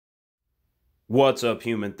What's up,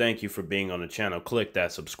 human? Thank you for being on the channel. Click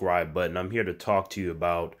that subscribe button. I'm here to talk to you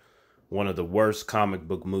about one of the worst comic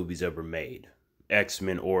book movies ever made,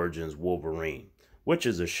 X-Men Origins Wolverine, which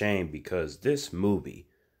is a shame because this movie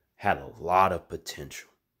had a lot of potential,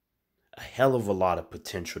 a hell of a lot of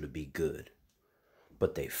potential to be good,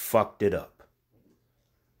 but they fucked it up.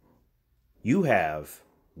 You have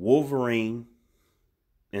Wolverine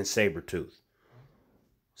and Sabretooth,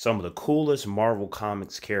 some of the coolest Marvel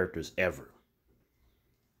Comics characters ever.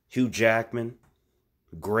 Hugh Jackman,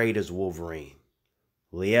 great as Wolverine.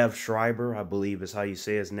 Liev Schreiber, I believe is how you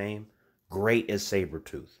say his name, great as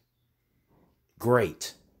Sabretooth.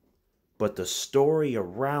 Great. But the story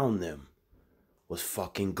around them was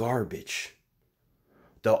fucking garbage.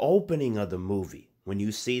 The opening of the movie, when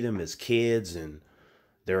you see them as kids and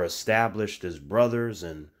they're established as brothers,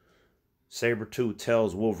 and Sabretooth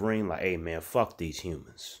tells Wolverine, like, hey man, fuck these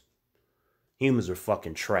humans. Humans are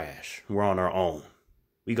fucking trash. We're on our own.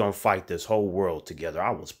 We gonna fight this whole world together.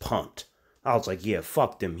 I was pumped. I was like, yeah,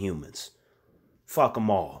 fuck them humans. Fuck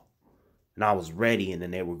them all. And I was ready, and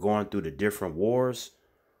then they were going through the different wars.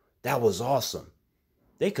 That was awesome.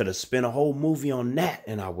 They could have spent a whole movie on that,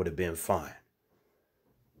 and I would have been fine.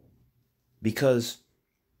 Because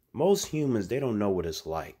most humans, they don't know what it's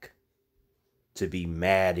like to be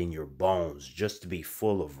mad in your bones, just to be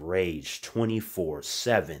full of rage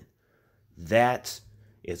 24/7. That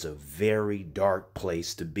is a very dark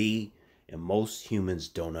place to be, and most humans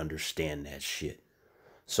don't understand that shit.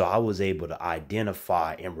 So I was able to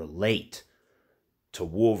identify and relate to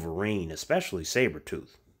Wolverine, especially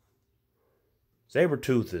Sabretooth.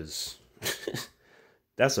 Sabretooth is,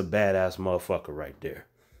 that's a badass motherfucker right there.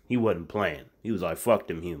 He wasn't playing. He was like, fuck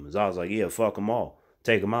them humans. I was like, yeah, fuck them all.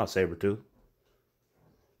 Take them out, Sabretooth.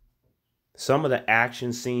 Some of the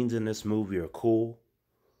action scenes in this movie are cool,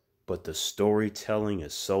 but the storytelling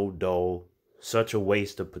is so dull, such a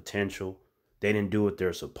waste of potential. They didn't do what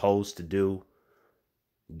they're supposed to do.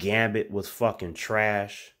 Gambit was fucking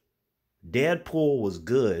trash. Deadpool was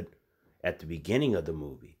good at the beginning of the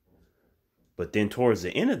movie, but then towards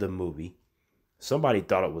the end of the movie, somebody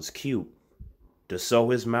thought it was cute to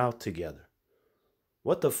sew his mouth together.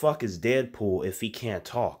 What the fuck is Deadpool if he can't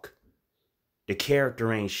talk? The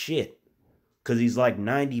character ain't shit, because he's like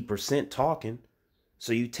 90% talking.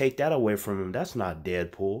 So you take that away from him, that's not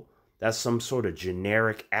Deadpool. That's some sort of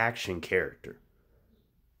generic action character.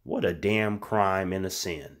 What a damn crime and a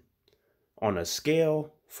sin. On a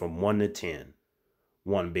scale from 1 to 10,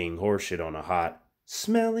 1 being horseshit on a hot,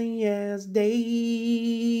 smelly ass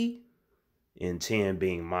day, and 10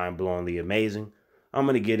 being mind-blowingly amazing, I'm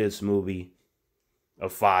going to give this movie a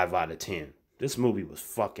 5 out of 10. This movie was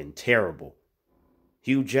fucking terrible.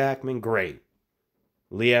 Hugh Jackman, great.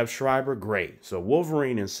 Liev Schreiber, great. So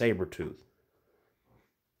Wolverine and Sabretooth,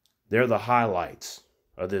 they're the highlights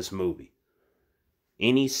of this movie.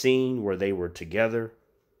 Any scene where they were together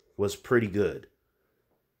was pretty good.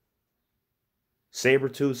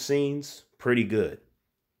 Sabretooth scenes, pretty good.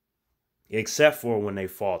 Except for when they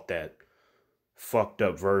fought that fucked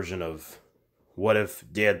up version of what if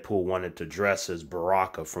Deadpool wanted to dress as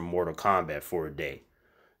Baraka from Mortal Kombat for a day.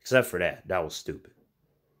 Except for that, that was stupid.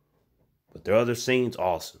 But the other scenes,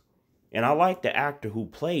 awesome. And I like the actor who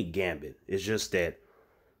played Gambit. It's just that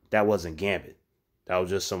that wasn't Gambit. That was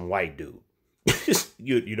just some white dude.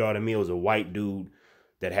 you know what I mean? It was a white dude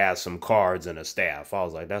that has some cards and a staff. I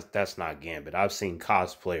was like, that's not Gambit. I've seen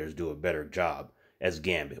cosplayers do a better job as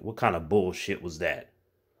Gambit. What kind of bullshit was that?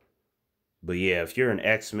 But yeah, if you're an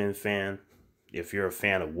X-Men fan, if you're a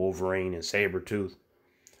fan of Wolverine and Sabretooth,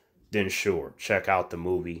 then sure, check out the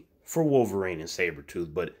movie for Wolverine and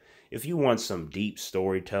Sabretooth. But if you want some deep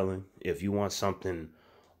storytelling, if you want something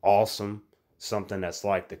awesome, something that's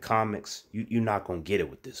like the comics, you're not going to get it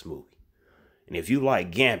with this movie. And if you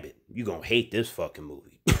like Gambit, you're going to hate this fucking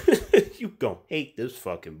movie. You're going to hate this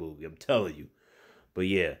fucking movie, I'm telling you. But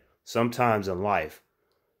yeah, sometimes in life,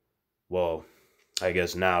 well, I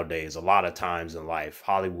guess nowadays, a lot of times in life,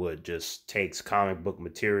 Hollywood just takes comic book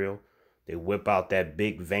material, they whip out that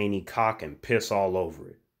big veiny cock and piss all over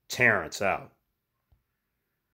it. Terrence out.